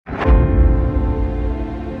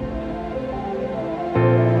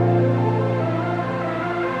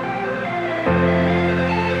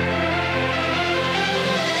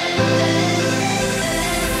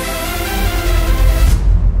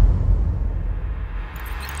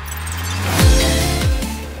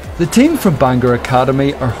The team from Bangor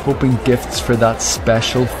Academy are hoping gifts for that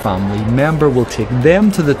special family member will take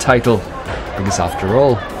them to the title, because after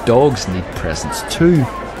all, dogs need presents too.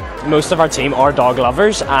 Most of our team are dog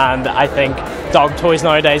lovers, and I think dog toys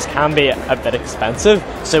nowadays can be a bit expensive,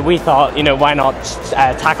 so we thought, why not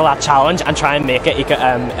tackle that challenge and try and make it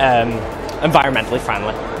environmentally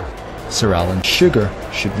friendly. Sir Alan Sugar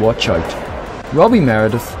should watch out. Robbie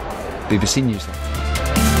Meredith, BBC Newsline.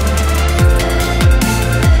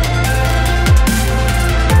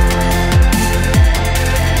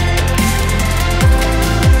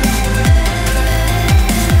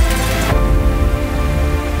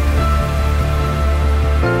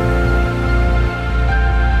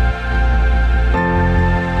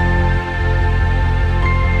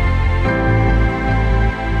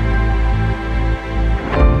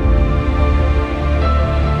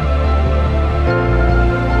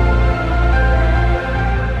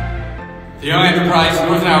 The Young Enterprise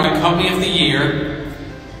Northern Ireland Company of the Year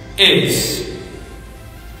is,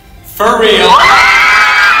 for real,